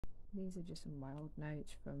These are just some mild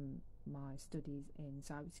notes from my studies in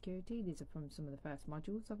cybersecurity. These are from some of the first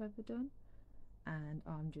modules I've ever done, and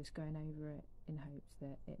I'm just going over it in hopes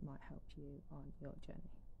that it might help you on your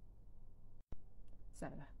journey. So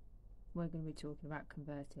we're going to be talking about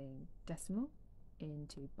converting decimal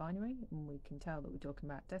into binary, and we can tell that we're talking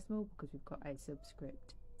about decimal because we've got a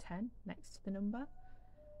subscript 10 next to the number.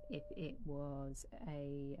 If it was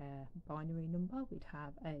a binary number, we'd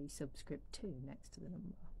have a subscript 2 next to the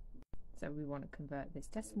number. So we want to convert this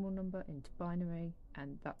decimal number into binary,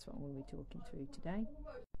 and that's what I'm going to be talking through today.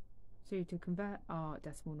 So to convert our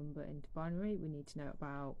decimal number into binary, we need to know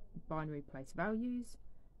about binary place values.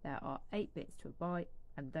 There are 8 bits to a byte,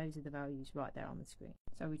 and those are the values right there on the screen.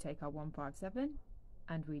 So we take our 157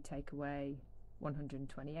 and we take away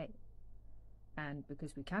 128. And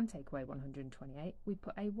because we can take away 128, we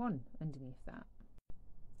put a 1 underneath that.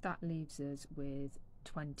 That leaves us with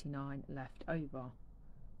 29 left over.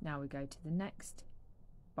 Now we go to the next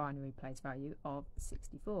binary place value of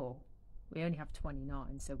 64. We only have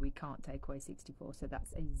 29, so we can't take away 64, so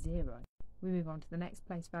that's a 0. We move on to the next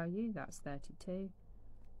place value, that's 32,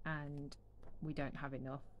 and we don't have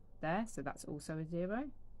enough there, so that's also a 0.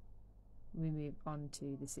 We move on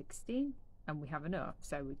to the 16, and we have enough,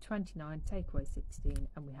 so with 29 take away 16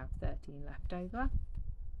 and we have 13 left over.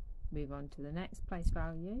 Move on to the next place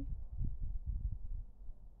value,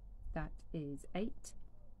 that is 8,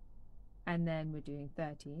 and then we're doing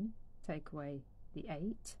 13, take away the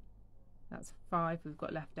 8, that's 5 we've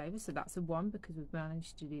got left over, so that's a 1 because we've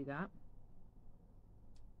managed to do that.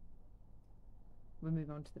 We move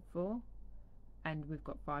on to the 4, and we've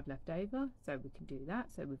got 5 left over, so we can do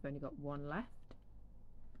that, so we've only got 1 left.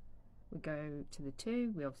 We go to the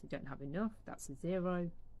 2, we obviously don't have enough, that's a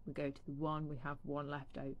 0. We go to the 1, we have 1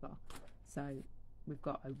 left over, so we've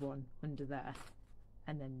got a 1 under there.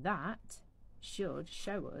 And then that should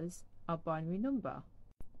show us our binary number.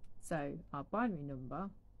 So our binary number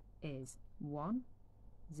is 1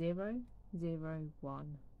 0 0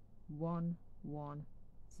 1 1 1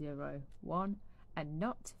 0 1, and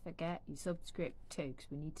not to forget your subscript 2,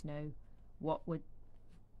 because we need to know what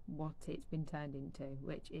it's been turned into,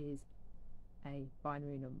 which is a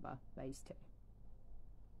binary number base 2.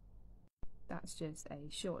 That's just a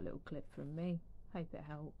short little clip from me. Hope it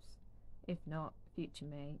helps. If not, future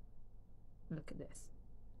me, look at this.